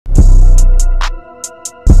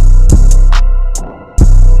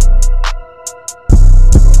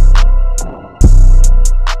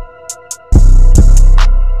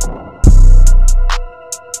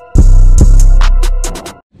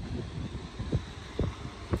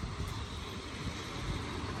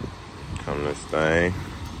this thing.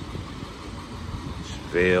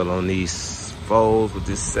 Chevelle on these folds with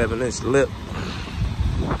this 7-inch lip.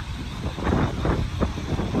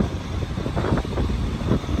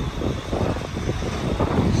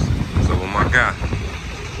 What's up with my guy?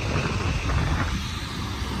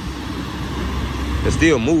 It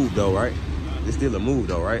still move though, right? It's still a move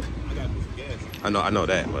though, right? I got this gas. I know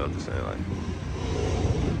that, but I'm just saying like.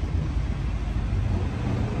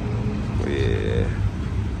 Yeah.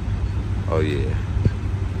 Oh yeah.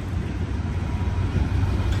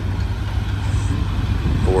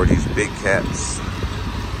 4 of these big cats.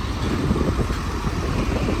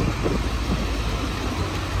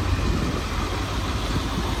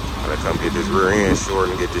 Gotta come get this rear end short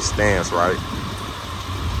and get this stance right.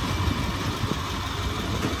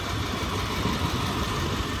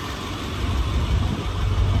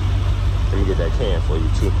 Let me get that can for you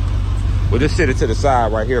too. We'll just sit it to the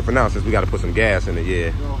side right here for now since we got to put some gas in it.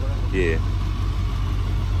 Yeah. Yeah.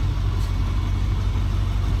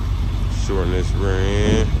 Shorten this rear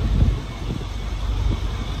end.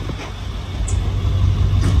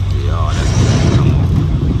 Yeah, oh, that's good. Come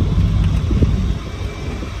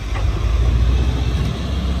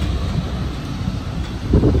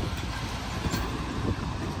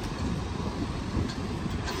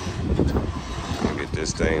on. Get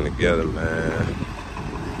this thing together, man.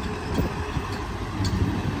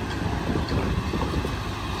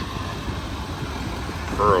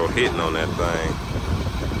 Pearl hitting on that thing.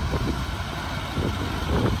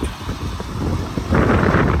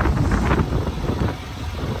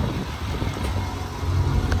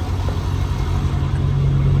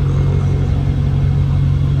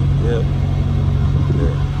 Yep.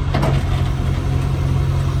 Yeah.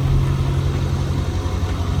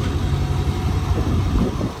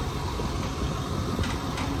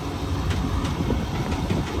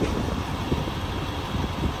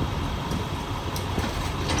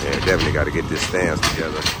 Definitely got to get this stance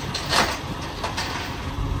together.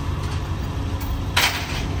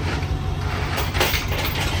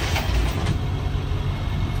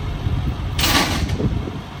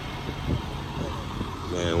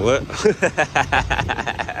 Man, what?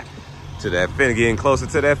 To that finish, getting closer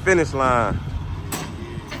to that finish line.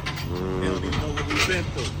 They don't even know what we've been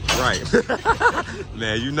through. Right.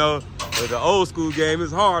 Man, you know, the old school game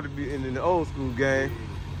is hard to be in the old school game.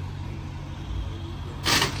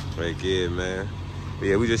 Right, good, man. But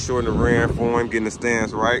yeah, we just shortened the rear end for him, getting the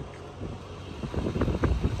stance right.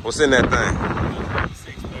 What's in that thing?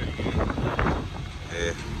 630.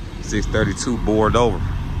 Yeah, 632 bored over.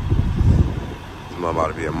 This mother about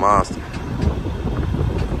to be a monster.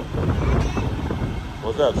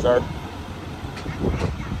 What's up, sir?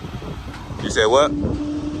 You said what?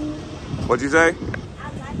 What'd you say?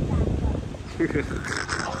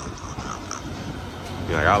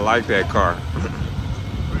 Yeah, I like that car.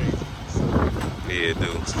 Yeah,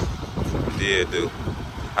 dude. Yeah, dude.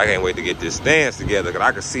 I can't wait to get this stance together because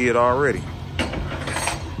I can see it already.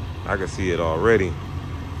 I can see it already.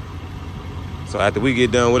 So after we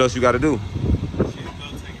get done, what else you got to do?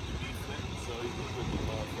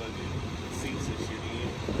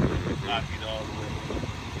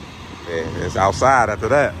 Yeah, it's outside after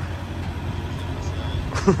that.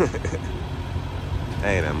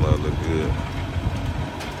 Ain't that mother look good.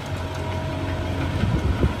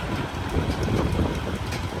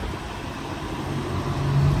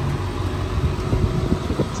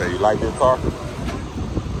 So you like this car?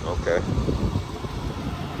 Okay.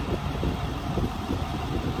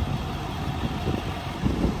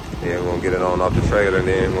 Yeah, we're gonna get it on off the trailer and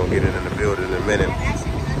then we're gonna get it in the building in a minute.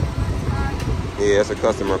 Yeah, it's a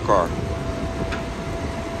customer car.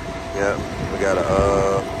 Yep, we gotta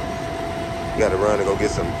run to go get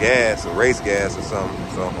some gas, some race gas or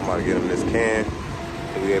something. So I'm about to get him this can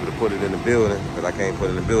and be able to put it in the building because I can't put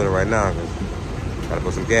it in the building right now because I gotta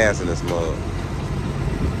put some gas in this mug.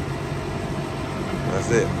 That's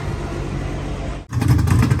it.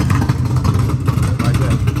 Like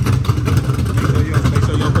that. Make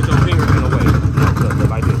sure you don't put your fingers in the way. Look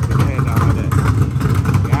like this. Put your hand down like that.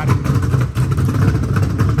 Got it.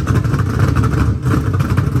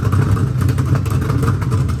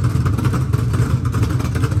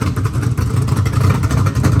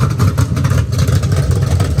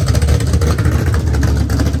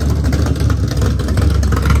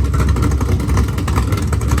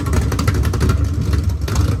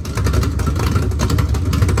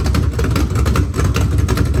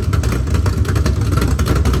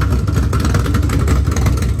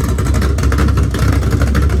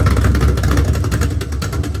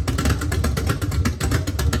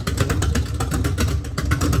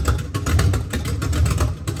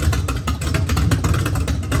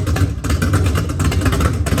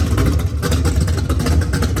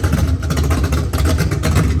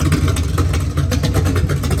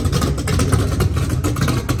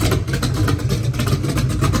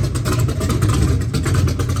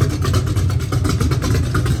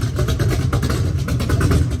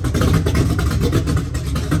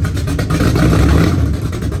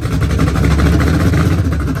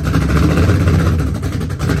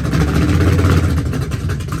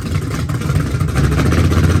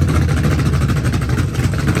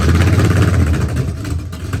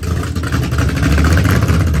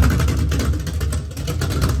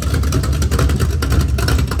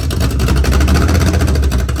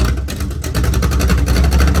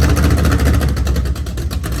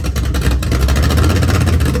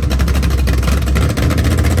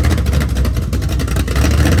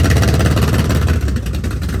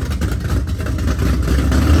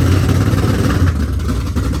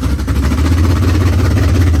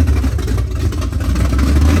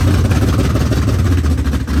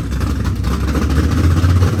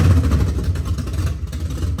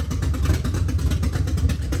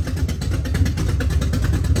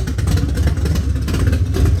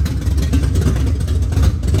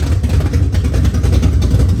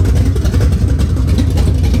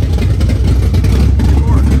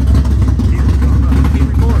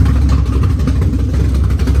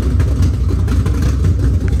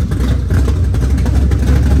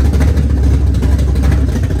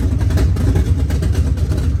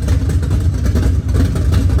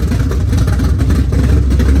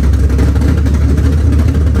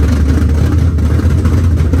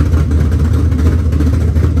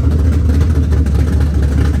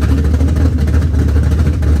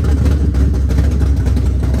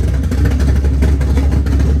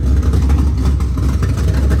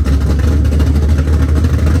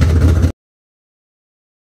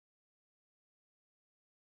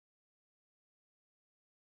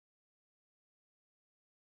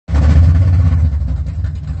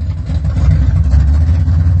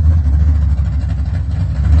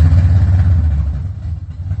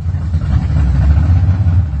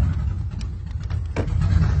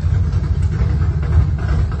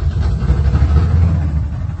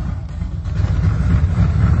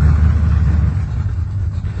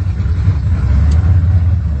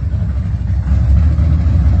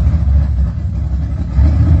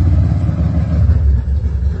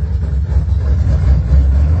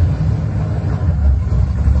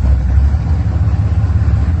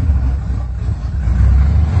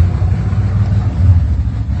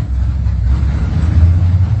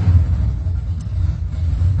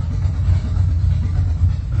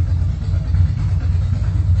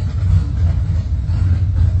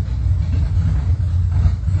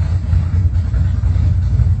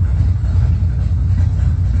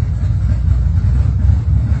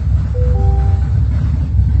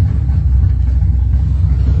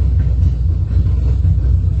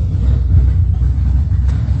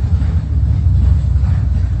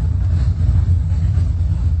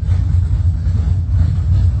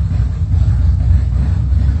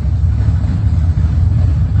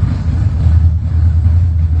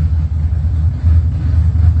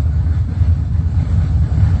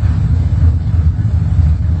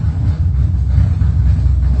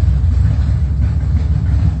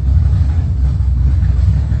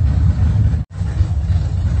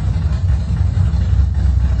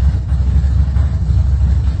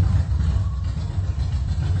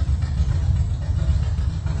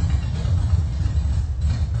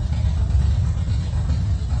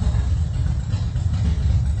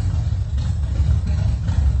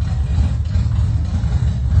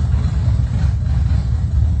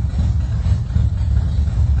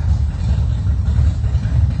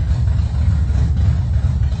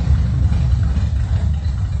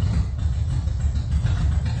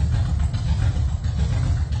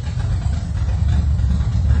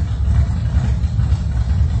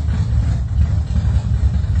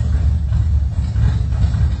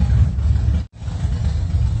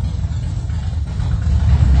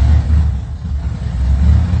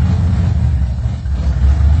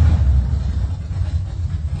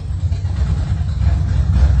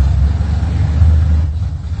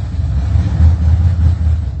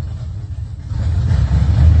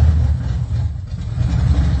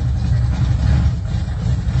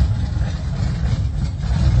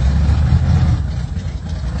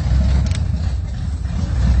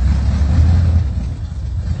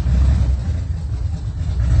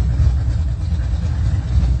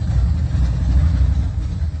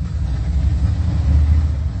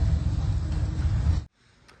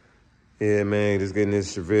 Yeah, man, just getting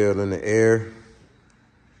this Chevelle in the air.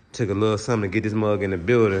 Took a little something to get this mug in the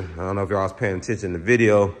building. I don't know if y'all was paying attention in the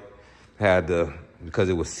video. Because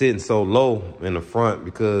it was sitting so low in the front,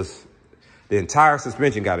 because the entire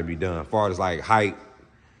suspension got to be done as far as like height,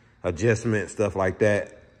 adjustment, stuff like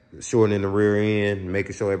that. Shortening the rear end,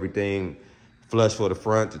 making sure everything flush for the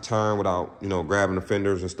front to turn without, you know, grabbing the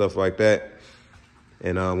fenders and stuff like that.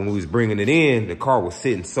 And when we was bringing it in, the car was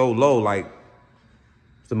sitting so low, like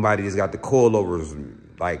somebody just got the coilovers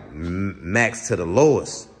like max to the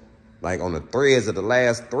lowest, like on the threads of the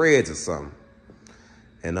last threads or something.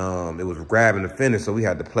 And it was grabbing the fenders, so we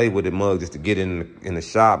had to play with the mug just to get in the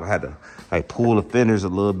shop. I had to like pull the fenders a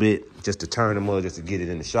little bit just to turn the mug just to get it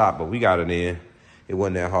in the shop, but we got it in. It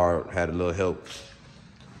wasn't that hard, had a little help.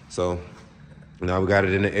 So now we got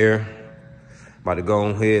it in the air. About to go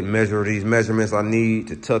ahead and measure these measurements I need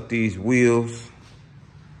to tuck these wheels.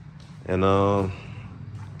 And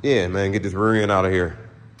yeah, man, get this rear end out of here.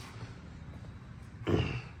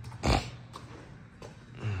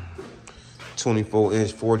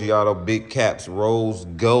 24-inch Forgiato big caps, rose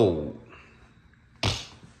gold.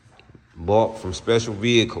 Bought from Special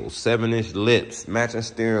Vehicles, 7-inch lips, matching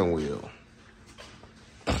steering wheel.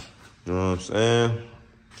 You know what I'm saying?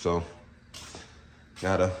 So,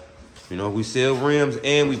 gotta, you know, we sell rims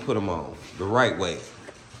and we put them on the right way.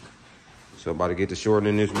 So about to get to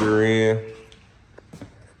shortening this rear end.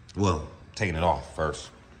 Well, taking it off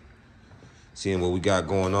first. Seeing what we got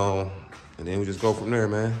going on. And then we just go from there,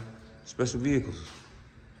 man. Special Vehicles.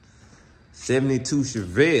 72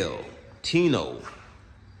 Chevelle, TINO.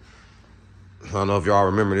 I don't know if y'all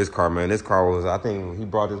remember this car, man. This car was, I think he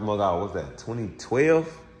brought this mug out, what's that, 2012,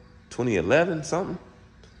 2011, something?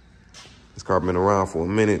 This car been around for a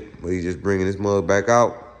minute, but he's just bringing this mug back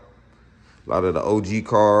out. A lot of the OG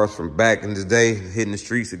cars from back in the day hitting the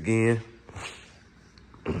streets again.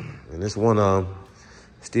 And this one,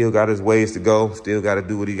 still got his ways to go. Still got to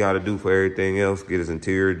do what he got to do for everything else. Get his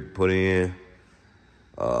interior put in,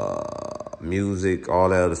 music, all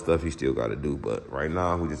that other stuff he still got to do. But right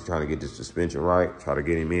now, we just trying to get this suspension right. Try to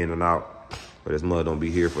get him in and out. But this mud don't be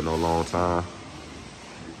here for no long time.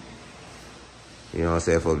 You know what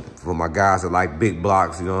I'm saying? For my guys that like big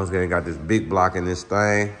blocks, you know what I'm saying? Got this big block in this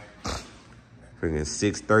thing. Freaking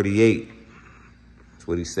 638. That's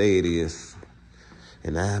what he say it is.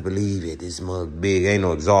 And I believe it. This mug big. Ain't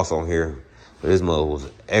no exhaust on here. But this mug was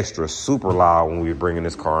extra super loud when we were bringing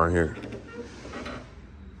this car in here.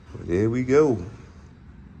 But there we go.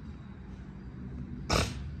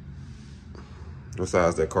 What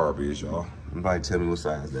size that carb is, y'all? Somebody tell me what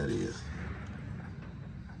size that is.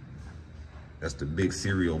 That's the big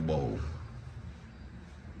cereal bowl.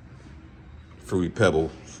 Fruity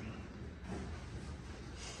Pebbles.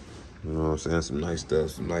 You know what I'm saying? Some nice stuff,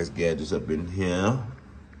 some nice gadgets up in here.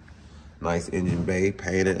 Nice engine bay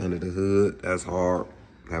painted under the hood. That's hard.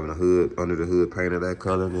 Having a hood under the hood painted that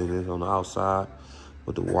color, and then it's on the outside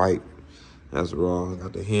with the white. That's raw.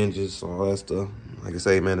 Got the hinges, all that stuff. Like I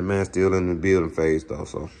say, man, the man's still in the building phase though,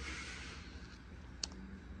 so.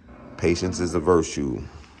 Patience is a virtue.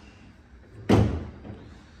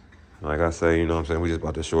 Like I say, you know what I'm saying? We just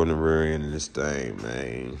about to shorten the rear end of this thing,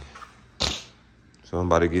 man. So I'm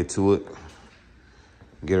about to get to it.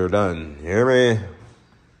 Get her done. You hear me?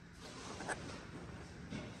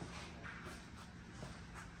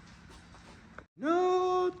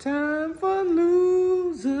 No time for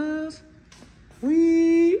losers.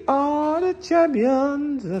 We are the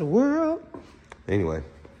champions of the world. Anyway.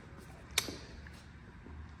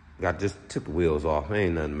 Just took the wheels off.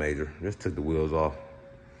 Ain't nothing major. Just took the wheels off.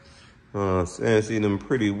 See them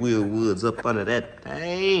pretty wheel woods up under that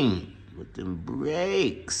thing. With them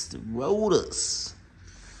brakes, the rotors.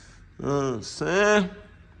 You know what I'm saying?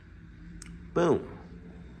 Boom.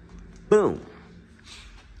 Boom.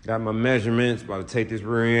 Got my measurements. About to take this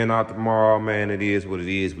rear end out tomorrow. Man, it is what it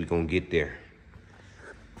is. We gonna get there.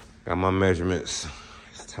 Got my measurements.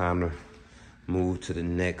 It's time to move to the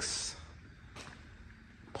next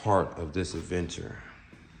part of this adventure.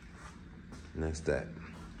 And that's that.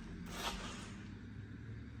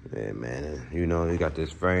 Yeah, man. You know, you got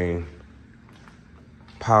this frame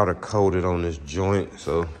powder coated on this joint.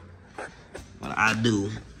 So what I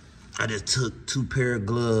do, I just took 2 pair of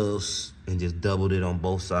gloves and just doubled it on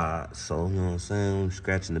both sides. So, you know what I'm saying? I'm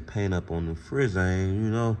scratching the paint up on the frizzing,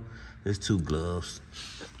 you know. There's 2 gloves.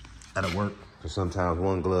 That'll work. Because sometimes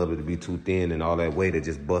one glove it'll be too thin and all that weight it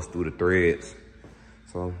just bust through the threads.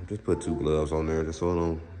 So just put 2 gloves on there just so it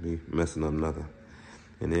don't be messing up nothing.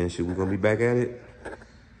 And then shoot, we're gonna be back at it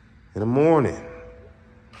in the morning.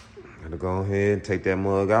 Gotta go ahead and take that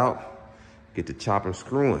mug out, get the chop and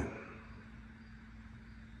screwing.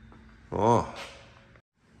 Oh.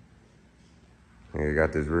 You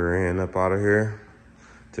got this rear end up out of here.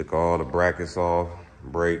 Took all the brackets off,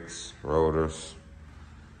 brakes, rotors,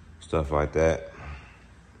 stuff like that.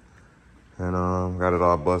 And got it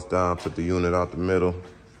all bust down, took the unit out the middle.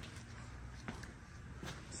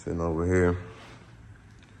 Sitting over here.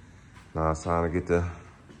 Now it's time to get the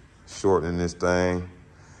shortening this thing.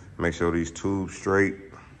 Make sure these tubes straight.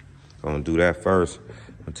 So I'm gonna do that first.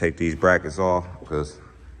 I'm gonna take these brackets off because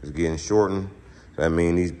it's getting shortened. So that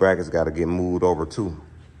means these brackets gotta get moved over too,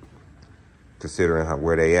 considering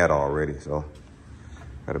where they at already. So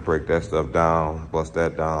gotta break that stuff down, bust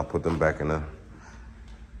that down, put them back in the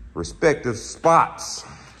respective spots.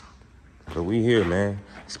 But we here, man.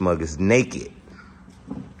 This mug is naked.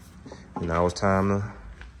 And now it's time to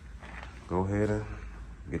go ahead and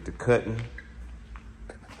get the cutting.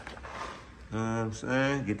 You know what I'm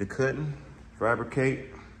saying? Get the cutting,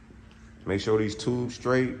 fabricate, make sure these tubes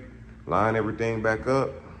straight, line everything back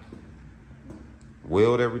up,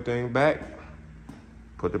 weld everything back,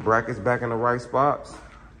 put the brackets back in the right spots,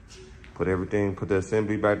 put the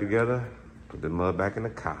assembly back together, put the mud back in the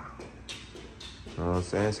car. You know what I'm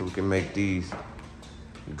saying? So we can make these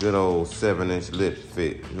good old 7-inch lips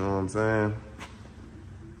fit. You know what I'm saying?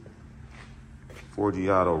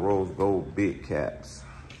 Forgiato rose gold big caps.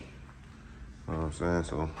 You know what I'm saying?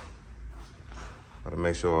 So gotta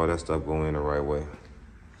make sure all that stuff go in the right way.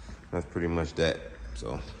 That's pretty much that.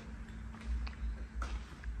 So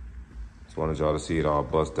just wanted y'all to see it all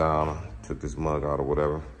bust down. I took this mug out or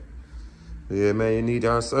whatever. But yeah, man, you need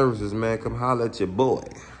our services, man. Come holler at your boy.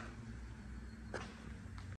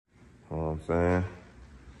 You know what I'm saying?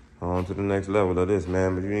 On to the next level of this,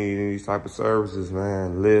 man. But you need these type of services,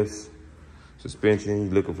 man. Lifts, suspension,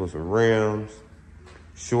 you looking for some rims,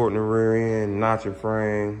 shorten the rear end, notch your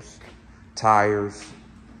frames, tires.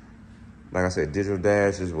 Like I said, digital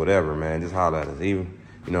dashes, whatever, man. Just holler at us. Even,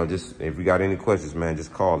 you know, just if you got any questions, man,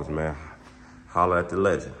 just call us, man. Holler at the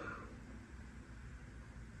legend.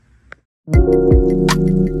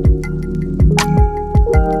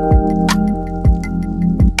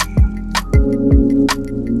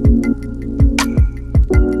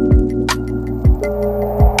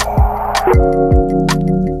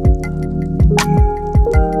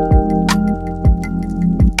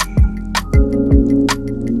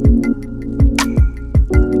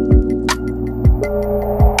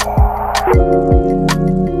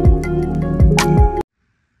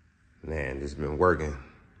 Man, this been working.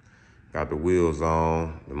 Got the wheels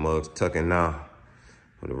on, the mug's tucking now.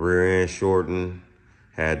 With the rear end shortened,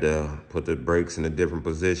 had to put the brakes in a different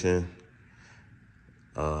position.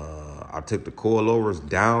 I took the coilovers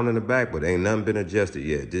down in the back, but ain't nothing been adjusted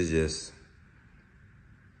yet. This just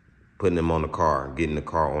putting them on the car, getting the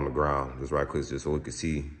car on the ground, just right quick, just so we can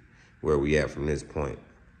see where we at from this point.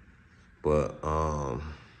 But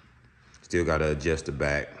still gotta adjust the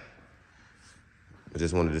back. I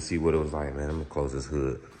just wanted to see what it was like, man. I'm gonna close this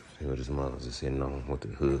hood. See what this mother's just sitting on with the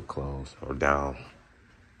hood closed or down.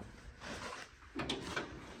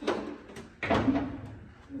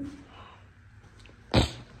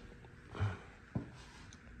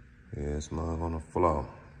 Yeah, this mug on the floor,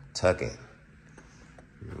 tucking.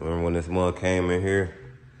 Remember when this mug came in here?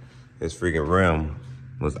 This freaking rim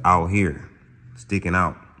was out here, sticking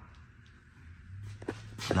out.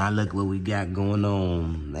 Now look what we got going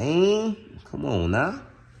on, man. Come on now.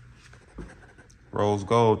 Rose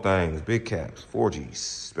gold things, big caps, 4Gs,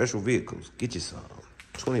 special vehicles. Get you some.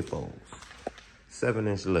 24s,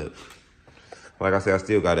 7-inch lip. Like I said, I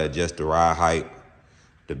still gotta adjust the ride height.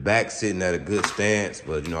 The back sitting at a good stance,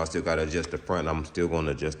 but you know, I still gotta adjust the front. I'm still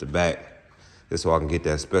gonna adjust the back just so I can get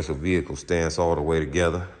that special vehicle stance all the way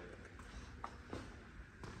together.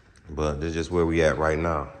 But this is just where we at right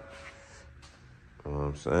now. You know what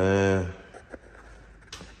I'm saying?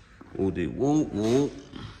 Whoop.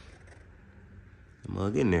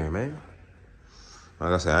 Mug in there, man.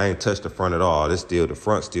 Like I said, I ain't touched the front at all. This still, the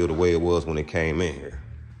front still the way it was when it came in here.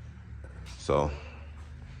 So,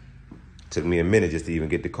 took me a minute just to even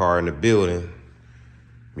get the car in the building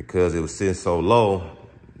because it was sitting so low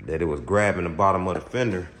that it was grabbing the bottom of the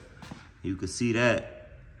fender. You could see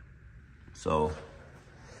that. So,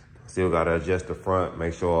 still gotta adjust the front,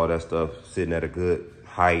 make sure all that stuff sitting at a good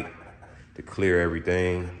height to clear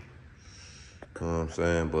everything. You know what I'm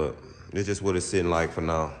saying? But it's just what it's sitting like for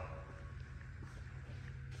now.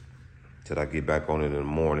 Till I get back on it in the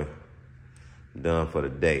morning. Done for the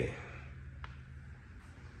day.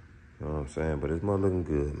 You know what I'm saying? But it's mother looking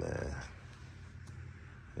good, man.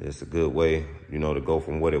 It's a good way, you know, to go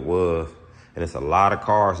from what it was. And it's a lot of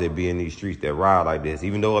cars that be in these streets that ride like this.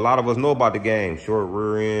 Even though a lot of us know about the game. Short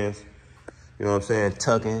rear ends, you know what I'm saying?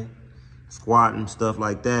 Tucking, squatting, stuff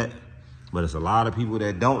like that. But it's a lot of people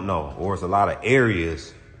that don't know, or it's a lot of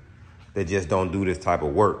areas that just don't do this type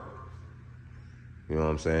of work. You know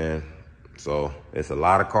what I'm saying? So it's a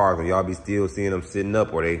lot of cars, and y'all be still seeing them sitting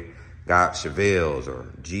up, or they got Chevelles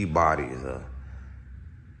or G-bodies. I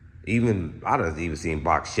done even seen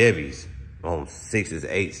box Chevys on 6s,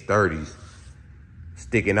 8s, 30s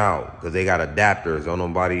sticking out because they got adapters. Don't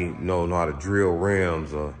nobody know how to drill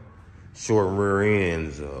rims or short rear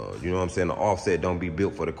ends. You know what I'm saying? The offset don't be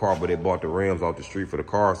built for the car, but they bought the rims off the street for the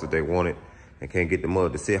cars that they wanted and can't get the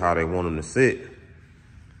mud to sit how they want them to sit.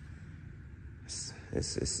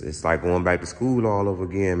 It's like going back to school all over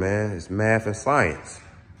again, man. It's math and science.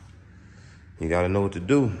 You gotta know what to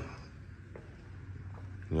do.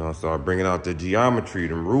 You know, start bringing out the geometry,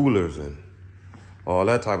 them rulers, and all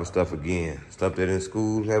that type of stuff again. Stuff that in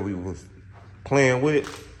school that we was playing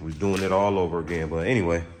with, we doing it all over again. But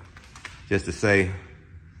anyway, just to say,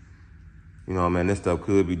 you know, man, this stuff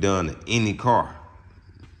could be done to any car.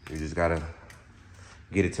 You just gotta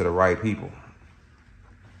get it to the right people.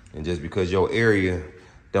 And just because your area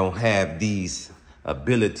don't have these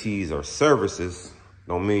abilities or services,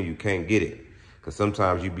 don't mean you can't get it. Because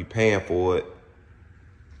sometimes you be paying for it,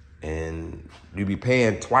 and you be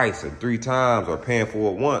paying twice or 3 times, or paying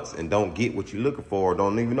for it once and don't get what you're looking for, or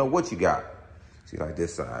don't even know what you got. See, like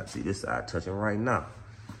this side. See, this side touching right now.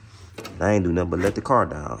 I ain't do nothing but let the car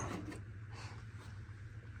down.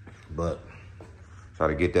 But try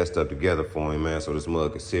to get that stuff together for him, man, so this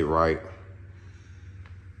mug can sit right.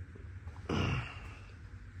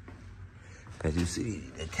 As you see,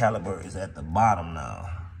 the caliper is at the bottom now.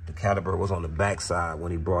 The caliper was on the back side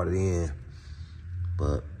when he brought it in.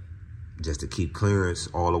 But just to keep clearance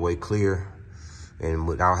all the way clear, and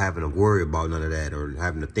without having to worry about none of that or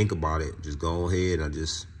having to think about it, just go ahead and I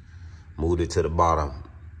just moved it to the bottom.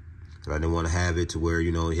 I didn't want to have it to where,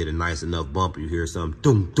 you know, hit a nice enough bump, you hear something,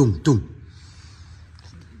 doom, doom, doom.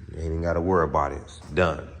 You ain't even got to worry about it. It's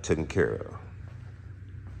done, taken care of.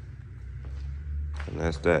 And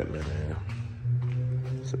that's that, man.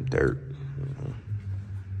 Some dirt.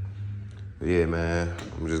 But yeah, man,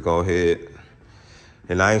 I'm just go ahead.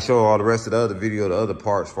 And I ain't show all the rest of the other video, the other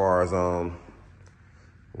parts, as far as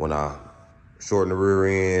when I shortened the rear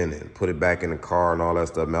end and put it back in the car and all that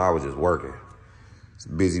stuff. Man, I was just working. It's a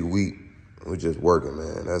busy week. We're just working,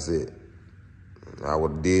 man. That's it. I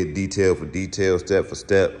would have did detail for detail, step for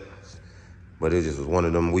step. But it just was one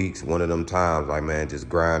of them weeks, one of them times, like, man, just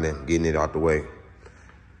grinding, getting it out the way.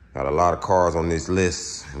 Got a lot of cars on this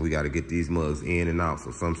list, and we got to get these mugs in and out.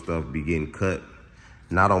 So some stuff be getting cut,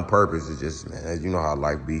 not on purpose. It's just, man, as you know how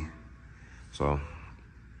life be. So,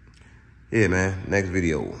 yeah, man, next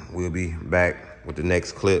video, we'll be back with the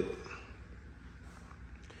next clip.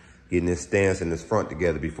 Getting this stance and this front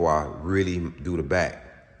together before I really do the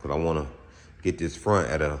back. Because I want to get this front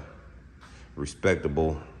at a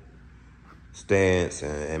respectable stance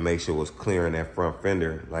and make sure it's clearing that front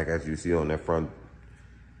fender, like as you see on that front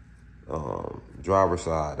driver's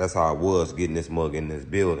side. That's how I was getting this mug in this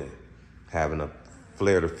building, having a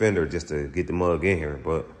flared fender just to get the mug in here.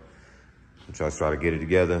 But I'm try to get it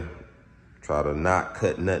together, try to not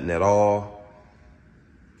cut nothing at all,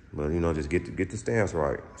 but you know, just get the stance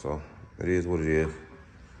right. So it is what it is,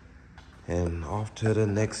 and off to the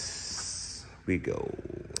next we go.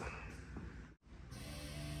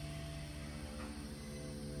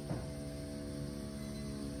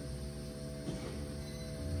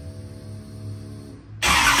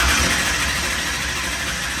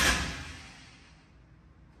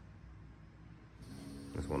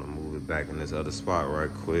 Just want to move it back in this other spot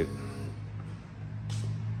right quick.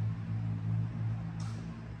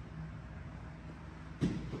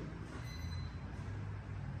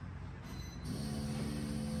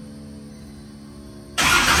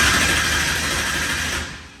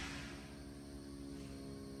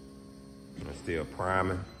 I'm still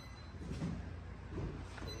priming.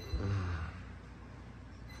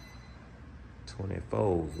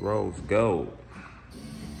 24's rose gold.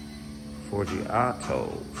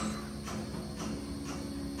 FORGIATO'S.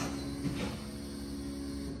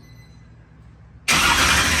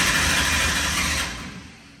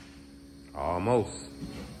 Almost.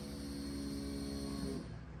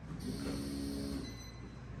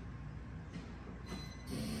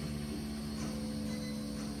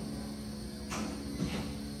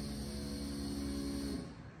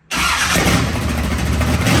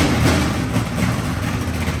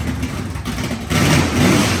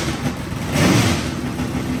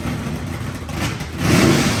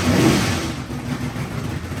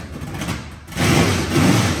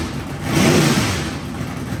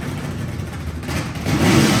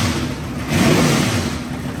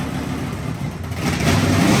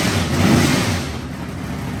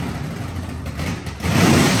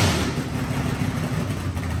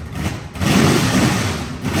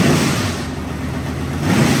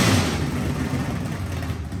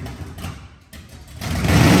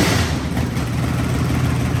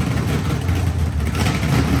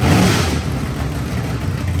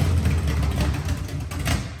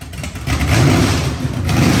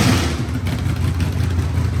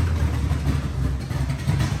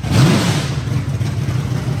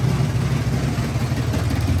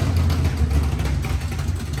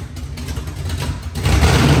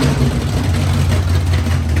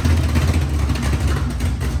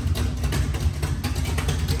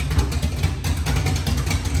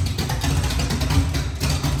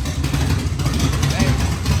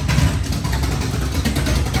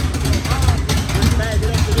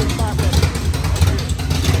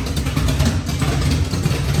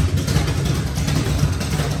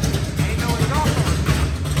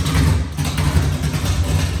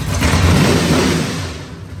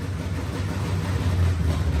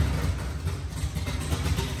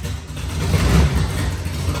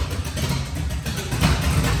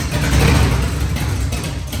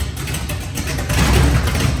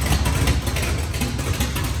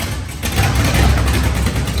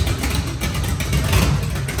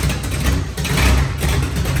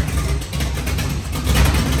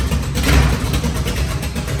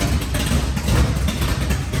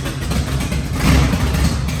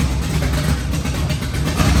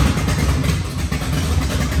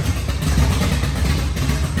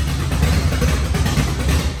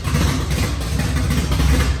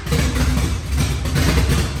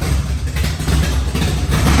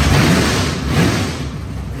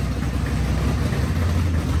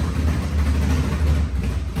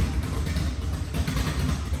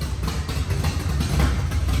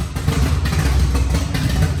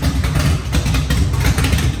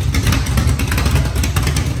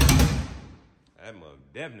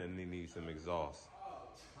 definitely need some exhaust.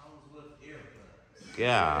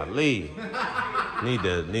 Golly. Need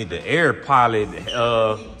the air pilot,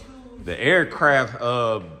 the aircraft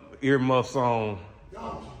earmuffs on.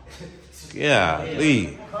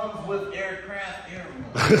 Golly. Comes with aircraft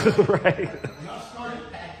earmuffs. Right.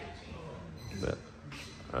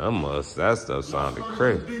 That stuff sounded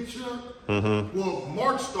crazy. Well,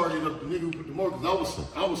 Mark started up the nigga who put the motor, because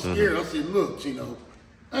I was scared. I said, look, Chino,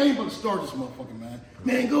 I ain't about to start this motherfucker, man.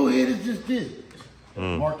 Man, go ahead, it's just this.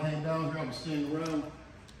 Mark came down here, I was sitting around,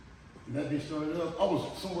 and that bitch started up. I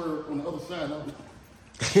was somewhere on the other side, and I was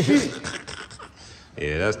shit.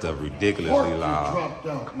 Yeah, that stuff ridiculously Mark loud. dropped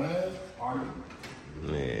out, man.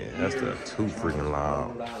 Man, that stuff too freaking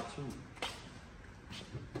loud.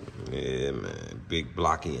 Yeah, man, big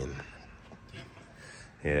block in.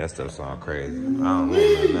 Yeah, that stuff sound crazy. I don't want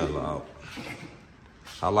nothing that loud.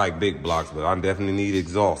 I like big blocks, but I definitely need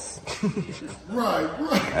exhaust. Right.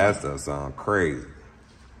 That stuff sound crazy.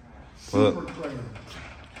 Super crazy.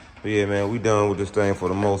 But yeah, man, we done with this thing for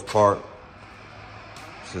the most part.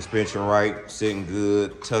 Suspension right, sitting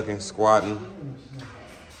good, tucking, squatting.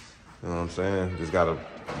 You know what I'm saying? Just gotta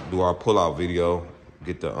do our pull-out video.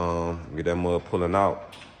 Get that mud pulling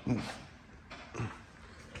out.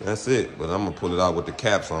 That's it. But I'm gonna pull it out with the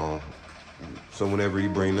caps on. So whenever you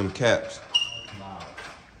bring them caps,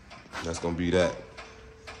 that's gonna be that.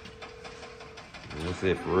 And that's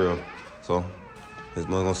it for real. So this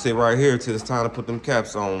mud gonna sit right here till it's time to put them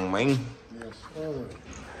caps on, man. Yes, sir.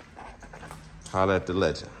 Holla at the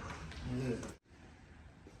legend. Yeah.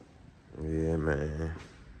 Yeah, man.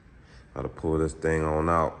 Gotta pull this thing on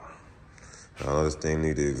out. This thing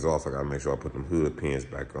need the exhaust. I gotta make sure I put them hood pins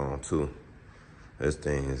back on too. This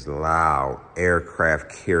thing is loud. Aircraft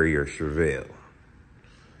carrier Chevelle.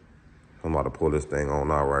 I'm about to pull this thing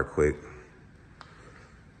on out right quick.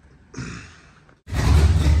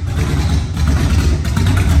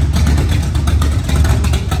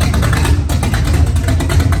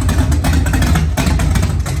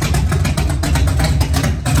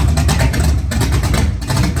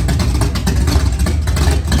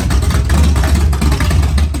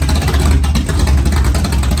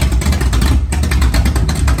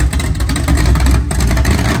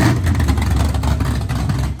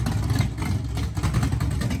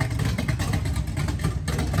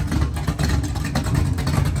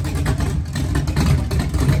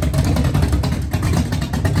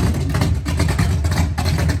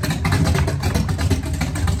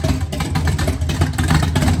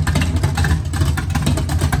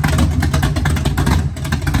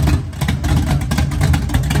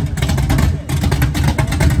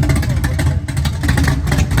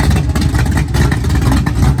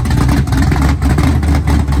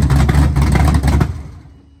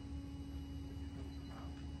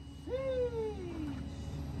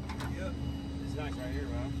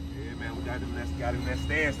 Got him that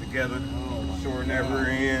stance together, shorten that rear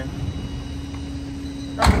end.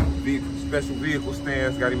 Special vehicle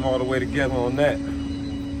stance, got him all the way together on that.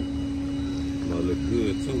 Gonna look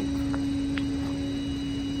good too.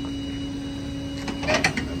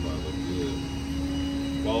 That might look good.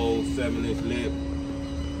 Gold 7-inch lip,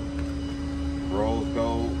 rose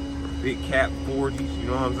gold, big cap 40s, you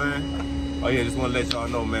know what I'm saying? Oh yeah, just wanna let y'all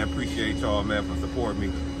know, man, appreciate y'all, man, for supporting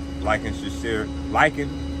me. Liking,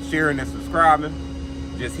 sharing and subscribing.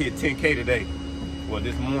 Just hit 10K today. Well,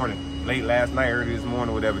 this morning, late last night, early this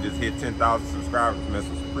morning, whatever, just hit 10,000 subscribers, man.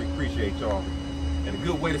 So appreciate y'all. And a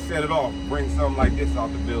good way to set it off, bring something like this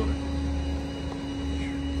out the building.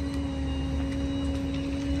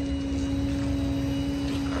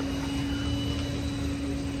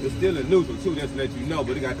 It's still in neutral too, just to let you know,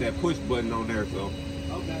 but it got that push button on there, so.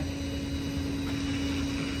 Okay.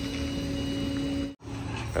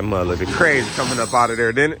 That mud looking crazy coming up out of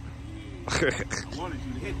there, didn't it? I wanted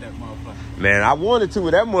you to hit that motherfucker. Man, I wanted to,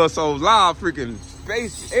 but that mud so loud, freaking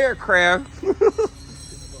space aircraft.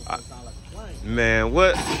 Man,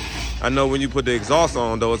 what? I know when you put the exhaust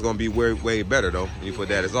on, though, it's gonna be way better, though. When you put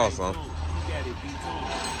that exhaust on.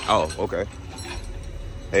 Oh, okay.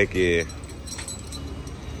 Heck yeah.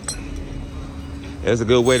 That's a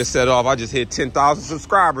good way to set it off. I just hit 10,000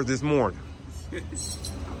 subscribers this morning.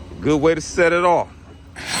 Good way to set it off.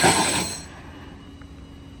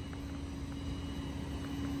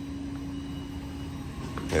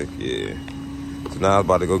 Heck yeah. So now I'm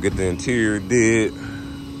about to go get the interior did.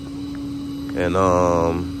 And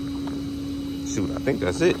shoot, I think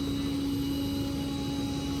that's it.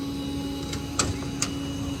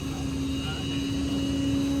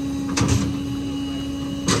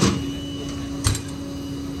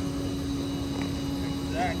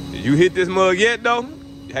 Did you hit this mug yet though?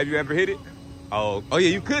 Have you ever hit it? Oh, yeah,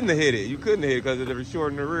 you couldn't have hit it. You couldn't have hit it because it was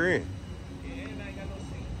short in the rear end. Yeah, and I ain't got no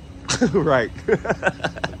seat. Right.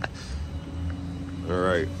 All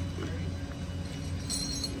right.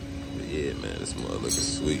 But yeah, man, this mother looking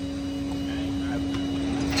sweet.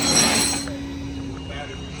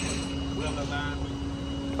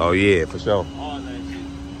 Oh yeah, for sure. All that shit.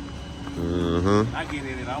 Mm-hmm. I get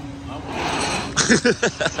in it, I'm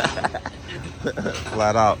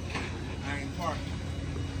Flat out. I ain't parked.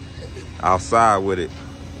 Outside with it.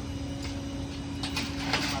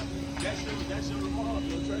 That's your remote,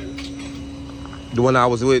 your trailer. The one I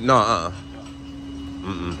was with? No, That's what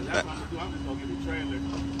I'm gonna do. I'm just gonna get the trailer.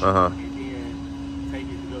 Uh-huh. And then take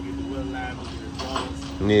it to go get the wheel line over the drones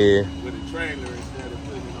Yeah. with a trailer instead of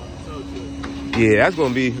putting it on the tow truck. Yeah, that's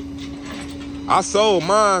gonna be. I sold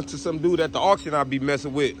mine to some dude at the auction I be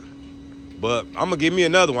messing with. But I'm gonna give me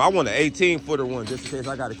another one. I want an 18-footer one just in case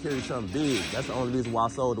I gotta carry something big. That's the only reason why I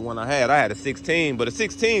sold the one I had. I had a 16, but a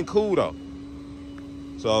 16 cool though.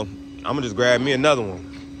 So I'm gonna just grab me another one.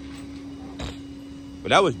 But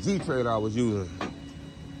that was G trailer I was using.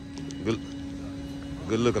 Good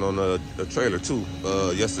looking on the trailer too.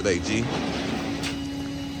 Yesterday, G.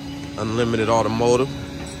 Unlimited automotive.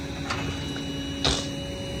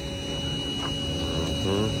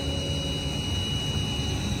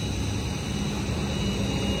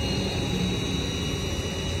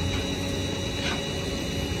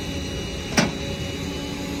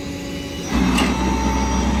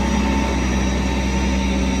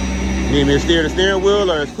 Need me to steer the steering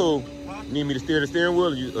wheel or it's cool? Huh? Need me to steer the steering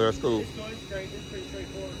wheel or it's cool? It's going straight. It's pretty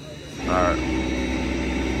straightforward. All right.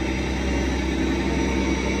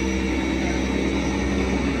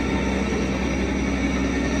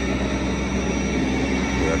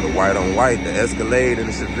 We got the white on white, the Escalade and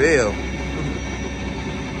the Chevelle.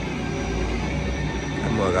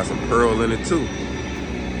 That mug got some pearl in it too.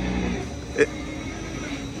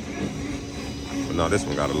 But no, this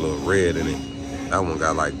one got a little red in it. That one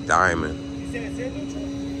got like diamond. You said it's in neutral?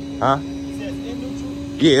 Huh? You said it's in neutral?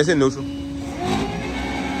 Yeah, it's in neutral.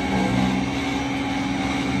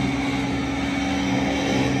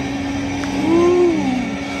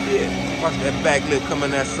 Yeah. Watch that back lip come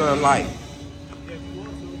in that sunlight. Yeah, if you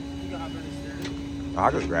want to, you can hop in the steering.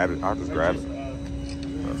 I'll just grab it. I'll just grab it.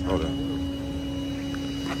 Hold on.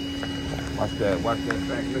 Watch that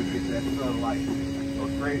back lip get that sunlight. Go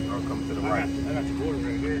straight or come to the right. I got your border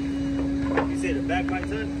right here. You said the back light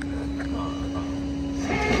turn?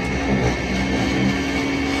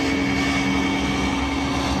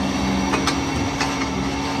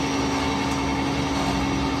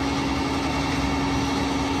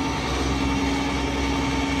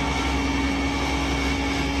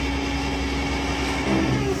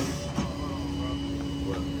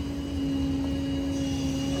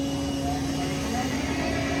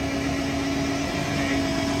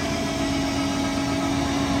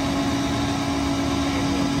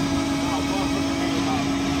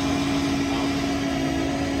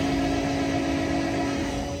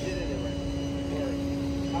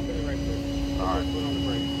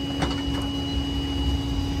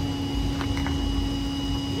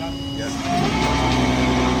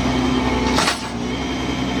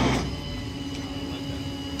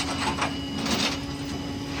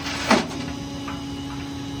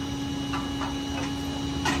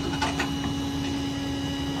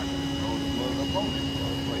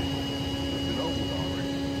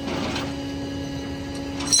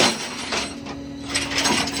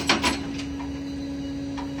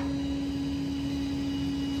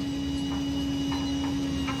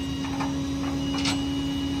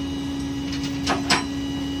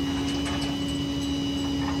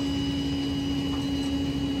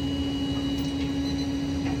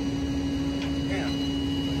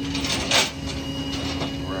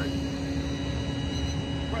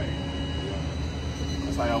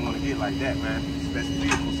 Y'all want to get like that, man. Special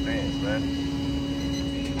vehicle stance, man.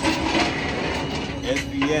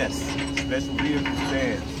 SBS, special vehicle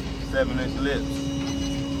stance, 7-inch lips.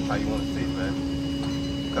 That's how you want to sit, man.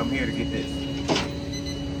 Come here to get this.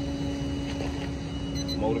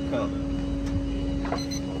 More to come.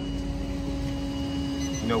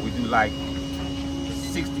 You know, we do like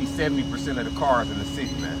 60-70% of the cars in the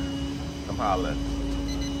city, man. Come holler at us.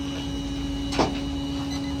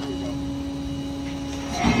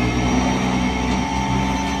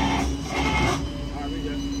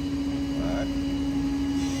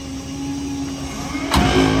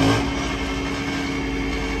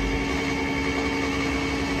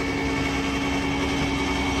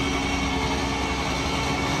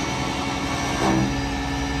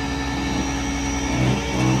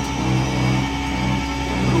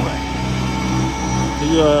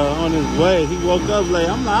 He on his way. He woke up late.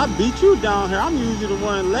 I'm like, I beat you down here. I'm usually the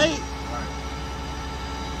one late.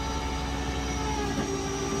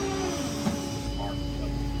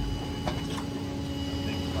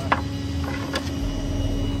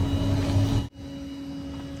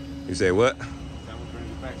 You say what?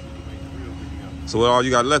 So what all you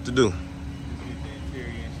got left to do?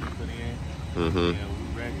 Mm-hmm.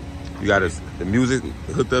 You got the music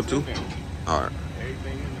hooked up too? All right.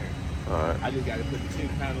 Everything in there. All right. I just got to put the 10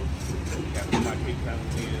 panels. Got to put my 8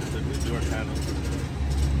 panels in. Put the door panels.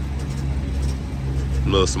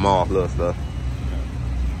 Little small, little stuff.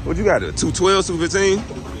 What you got? A 212, 215?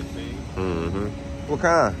 215. Mm-hmm. What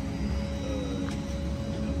kind?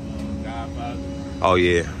 Godfather. Oh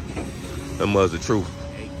yeah. Them was the truth.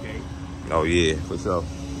 8K. Oh yeah, for sure.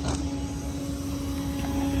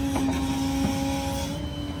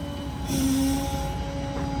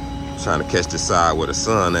 Trying to catch the side where the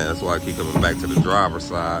sun at. That's why I keep coming back to the driver's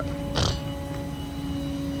side.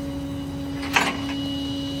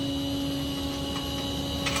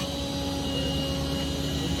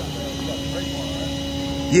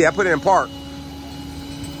 Yeah, I put it in park.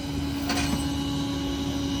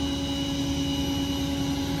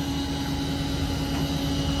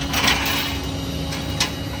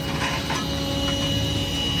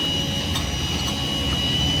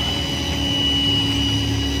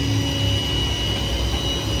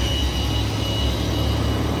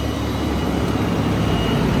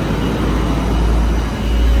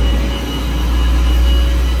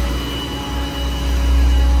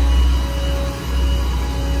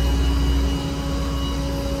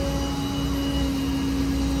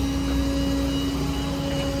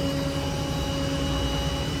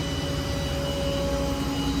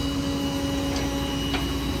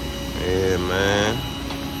 Yeah, man.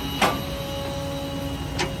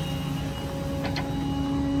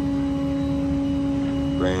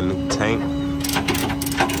 Brand new tank.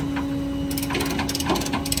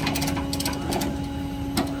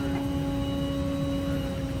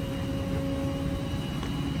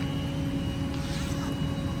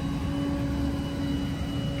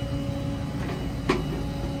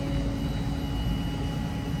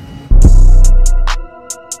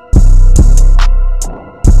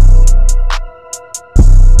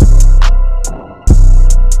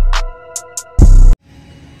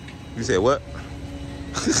 You said what?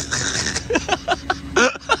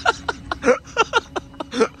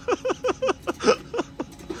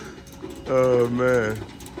 Oh man.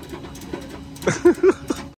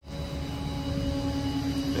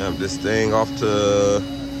 Damn, this thing off to,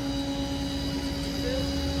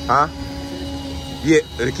 huh? Yeah,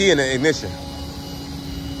 the key in the ignition.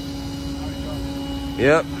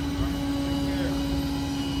 Yep.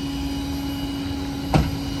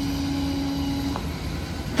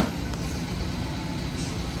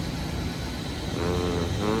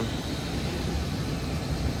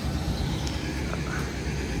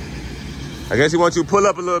 I guess he wants you to pull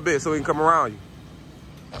up a little bit so he can come around you.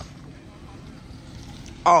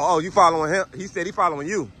 Oh, you following him? He said he following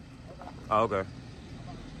you. Oh, okay.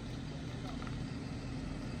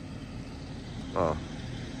 Oh.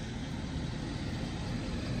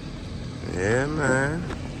 Yeah, man.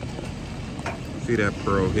 See that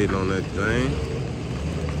pearl hitting on that thing.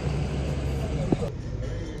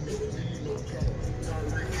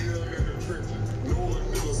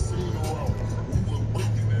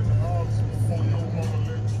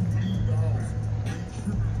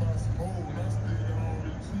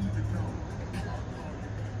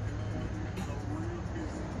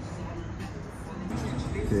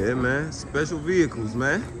 Yeah, man. Special vehicles,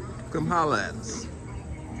 man. Come holla at us.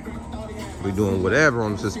 We doing whatever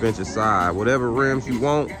on the suspension side. Whatever rims you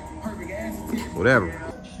want. Whatever.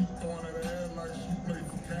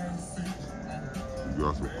 You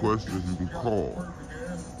got some questions, you can call.